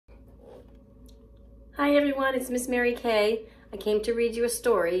Hi everyone, it's Miss Mary Kay. I came to read you a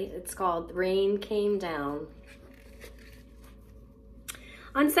story. It's called The Rain Came Down.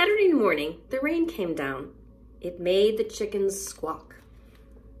 On Saturday morning, the rain came down. It made the chickens squawk.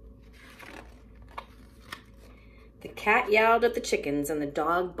 The cat yowled at the chickens and the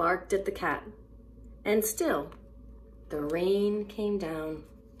dog barked at the cat. And still, the rain came down.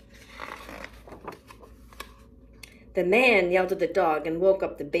 The man yelled at the dog and woke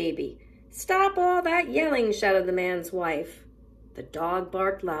up the baby. "Stop all that yelling," shouted the man's wife. The dog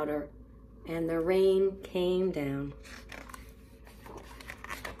barked louder, and the rain came down.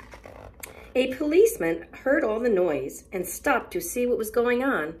 A policeman heard all the noise and stopped to see what was going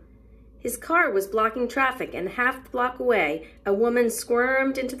on. His car was blocking traffic, and half the block away, a woman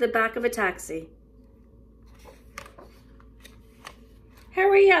squirmed into the back of a taxi.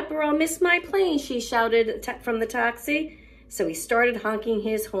 "Hurry up or I'll miss my plane," she shouted from the taxi. So he started honking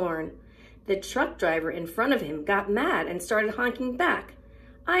his horn. The truck driver in front of him got mad and started honking back.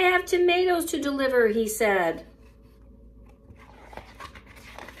 "I have tomatoes to deliver," he said.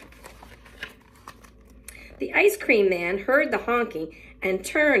 The ice cream man heard the honking and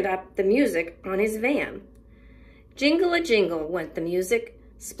turned up the music on his van. Jingle-a-jingle went the music,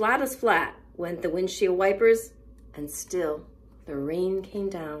 splat-a-splat went the windshield wipers, and still the rain came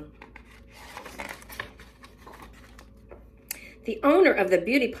down. The owner of the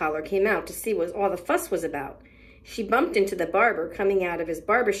beauty parlor came out to see what all the fuss was about. She bumped into the barber coming out of his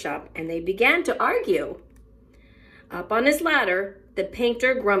barber shop, and they began to argue. Up on his ladder, the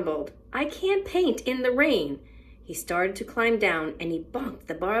painter grumbled, "I can't paint in the rain." He started to climb down, and he bonked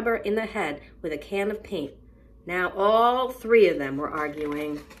the barber in the head with a can of paint. Now all three of them were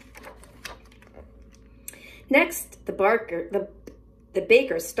arguing. Next, the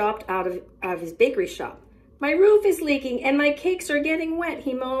baker stopped out of his bakery shop. "My roof is leaking and my cakes are getting wet,"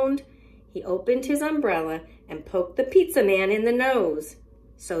 he moaned. He opened his umbrella and poked the pizza man in the nose.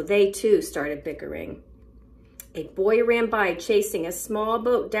 So they too started bickering. A boy ran by chasing a small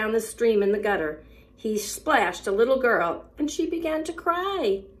boat down the stream in the gutter. He splashed a little girl and she began to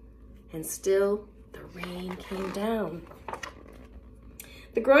cry. And still the rain came down.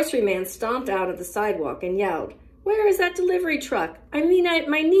 The grocery man stomped out of the sidewalk and yelled, "Where is that delivery truck? I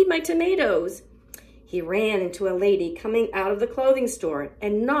need my tomatoes." He ran into a lady coming out of the clothing store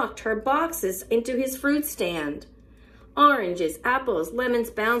and knocked her boxes into his fruit stand. Oranges, apples, lemons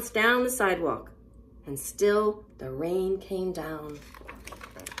bounced down the sidewalk. And still the rain came down.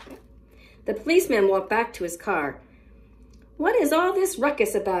 The policeman walked back to his car. "What is all this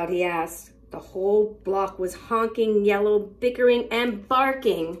ruckus about?" he asked. The whole block was honking, yellow, bickering, and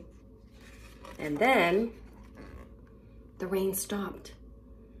barking. And then the rain stopped.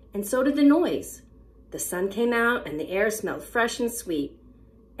 And so did the noise. The sun came out and the air smelled fresh and sweet.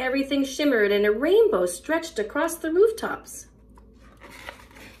 Everything shimmered and a rainbow stretched across the rooftops.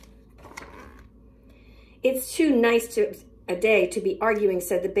 "It's too nice a day to be arguing,"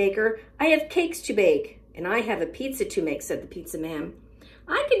 said the baker. "I have cakes to bake." "And I have a pizza to make," said the pizza man.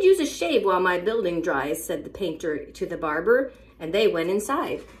 "I could use a shave while my building dries," said the painter to the barber, and they went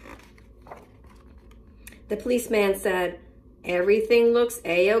inside. The policeman said, "Everything looks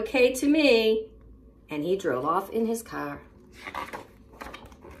A-okay to me," and he drove off in his car.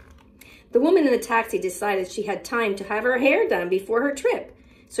 The woman in the taxi decided she had time to have her hair done before her trip,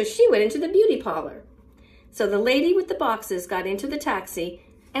 so she went into the beauty parlor. So the lady with the boxes got into the taxi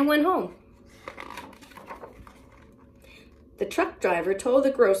and went home. The truck driver told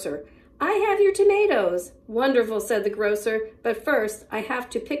the grocer, "I have your tomatoes." "Wonderful," said the grocer, "but first I have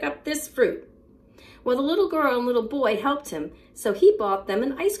to pick up this fruit." Well, the little girl and little boy helped him, so he bought them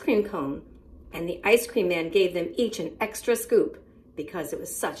an ice cream cone. And the ice cream man gave them each an extra scoop because it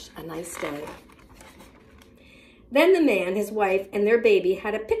was such a nice day. Then the man, his wife, and their baby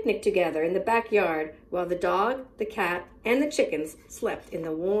had a picnic together in the backyard while the dog, the cat, and the chickens slept in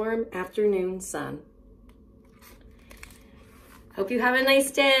the warm afternoon sun. Hope you have a nice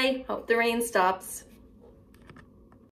day. Hope the rain stops.